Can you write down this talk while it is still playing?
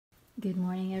Good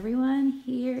morning, everyone.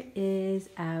 Here is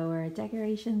our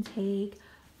decoration take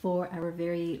for our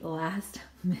very last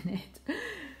minute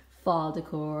fall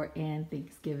decor and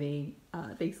Thanksgiving.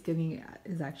 Thanksgiving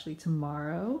is actually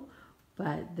tomorrow,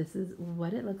 but this is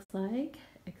what it looks like.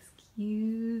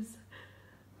 Excuse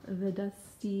the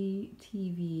dusty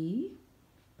TV,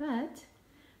 but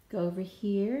go over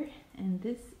here, and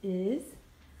this is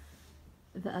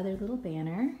the other little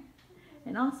banner.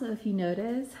 And also, if you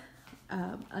notice,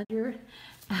 under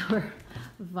our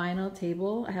vinyl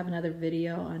table, I have another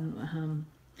video on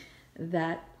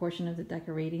that portion of the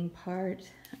decorating part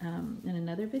in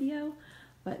another video,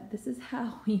 but this is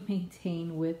how we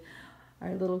maintain with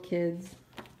our little kids,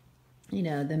 you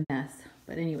know, the mess.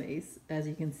 But anyways, as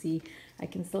you can see, I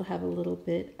can still have a little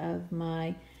bit of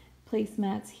my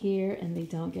placemats here and they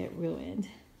don't get ruined.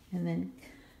 And then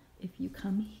if you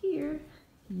come here,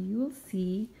 you will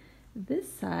see this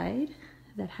side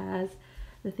that has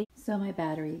the thing. So my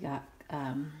battery got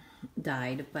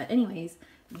died, but anyways,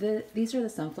 these are the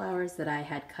sunflowers that I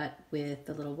had cut with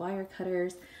the little wire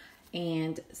cutters,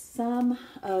 and some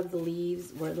of the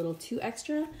leaves were a little too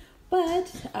extra,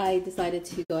 but I decided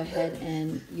to go ahead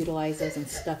and utilize those and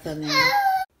stuff them in.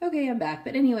 Okay, I'm back.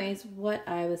 But anyways, what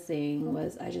I was saying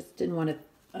was I just didn't want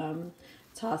to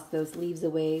toss those leaves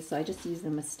away, so I just used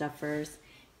them as stuffers.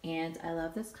 And I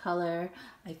love this color.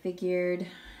 I figured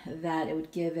that it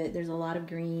would give it, there's a lot of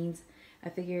greens. I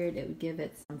figured it would give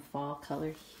it some fall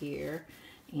color here.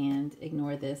 And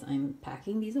ignore this, I'm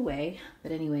packing these away.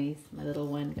 But anyways, my little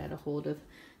one got a hold of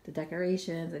the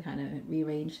decorations and kind of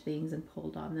rearranged things and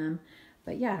pulled on them.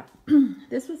 But yeah,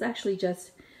 this was actually just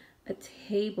a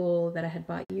table that I had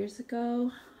bought years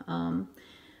ago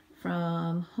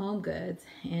from Home Goods.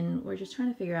 And we're just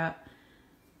trying to figure out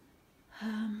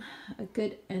a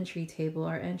good entry table.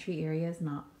 Our entry area is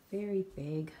not very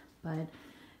big, but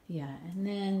yeah. And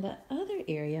then the other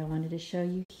area I wanted to show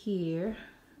you here,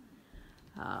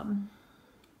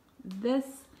 this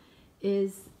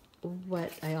is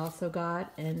what I also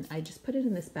got, and I just put it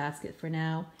in this basket for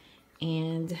now.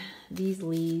 And these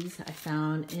leaves I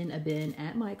found in a bin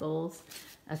at Michael's.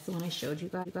 That's the one I showed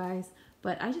you guys.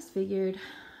 But I just figured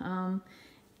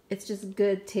it's just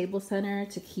good table center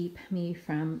to keep me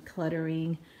from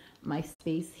cluttering my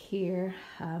space here.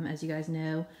 As you guys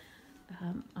know,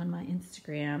 on my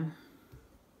Instagram,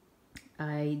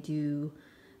 I do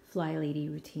fly lady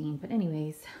routine. But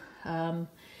anyways,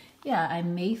 yeah, I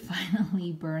may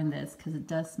finally burn this because it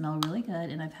does smell really good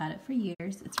and I've had it for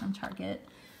years. It's from Target.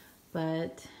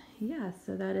 But yeah,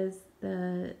 so that is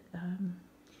the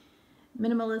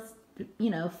minimalist, you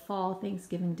know, fall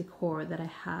Thanksgiving decor that I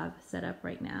have set up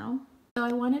right now. So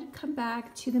I wanted to come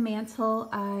back to the mantle.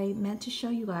 I meant to show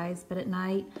you guys, but at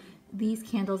night these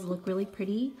candles look really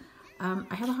pretty. I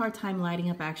have a hard time lighting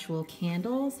up actual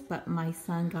candles, but my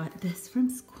son got this from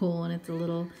school and it's a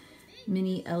little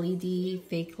mini LED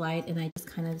fake light, and I just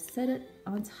kind of set it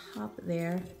on top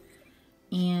there.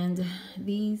 And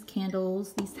these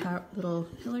candles, these little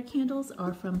pillar candles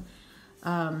are from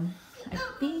I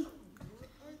think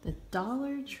the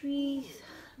Dollar Tree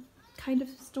kind of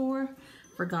store.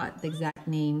 Forgot the exact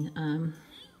name,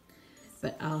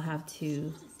 but I'll have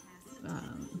to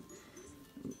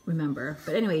remember.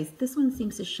 But anyways, this one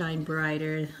seems to shine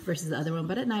brighter versus the other one,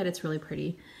 but at night it's really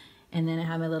pretty. And then I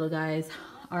have my little guy's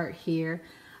art here.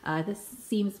 This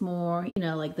seems more, you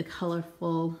know, like the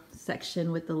colorful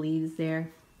section with the leaves there,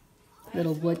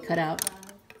 little wood cutout.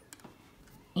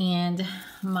 And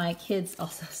my kids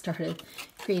also started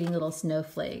creating little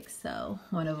snowflakes, so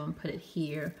one of them put it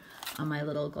here on my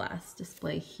little glass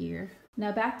display here.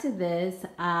 Now back to this,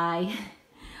 I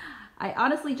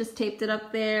honestly just taped it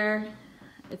up there.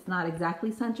 It's not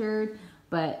exactly centered,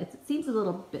 but it seems a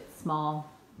little bit small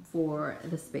for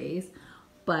the space.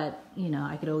 But, you know,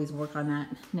 I could always work on that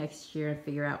next year and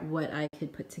figure out what I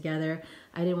could put together.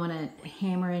 I didn't want to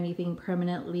hammer anything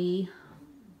permanently.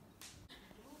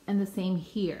 And the same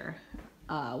here.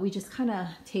 We just kind of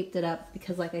taped it up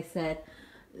because, like I said,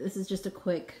 this is just a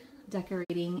quick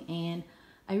decorating and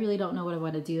I really don't know what I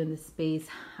want to do in this space.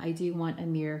 I do want a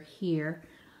mirror here.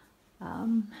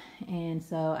 And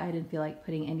so I didn't feel like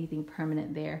putting anything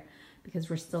permanent there because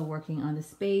we're still working on the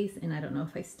space and I don't know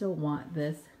if I still want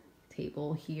this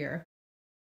table here.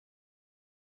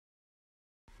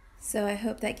 So I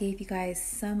hope that gave you guys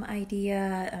some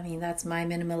idea. I mean, that's my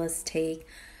minimalist take.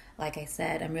 Like I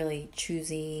said, I'm really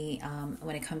choosy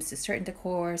when it comes to certain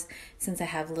decors. Since I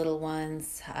have little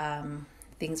ones,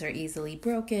 things are easily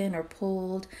broken or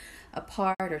pulled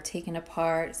apart or taken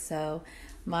apart. So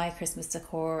my Christmas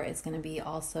decor is going to be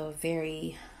also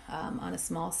very on a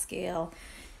small scale.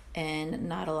 and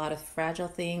not a lot of fragile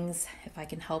things if I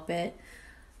can help it.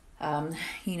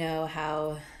 You know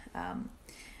how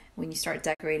when you start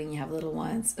decorating, you have little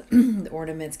ones, the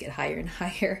ornaments get higher and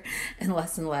higher and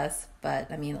less,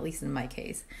 but I mean, at least in my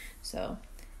case. So,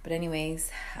 but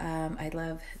anyways, I'd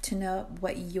love to know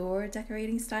what your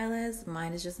decorating style is.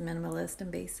 Mine is just minimalist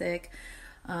and basic.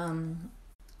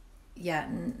 Yeah,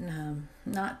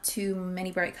 not too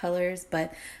many bright colors,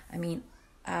 but I mean,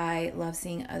 I love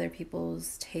seeing other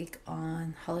people's take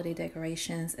on holiday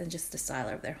decorations and just the style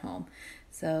of their home.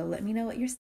 So let me know what your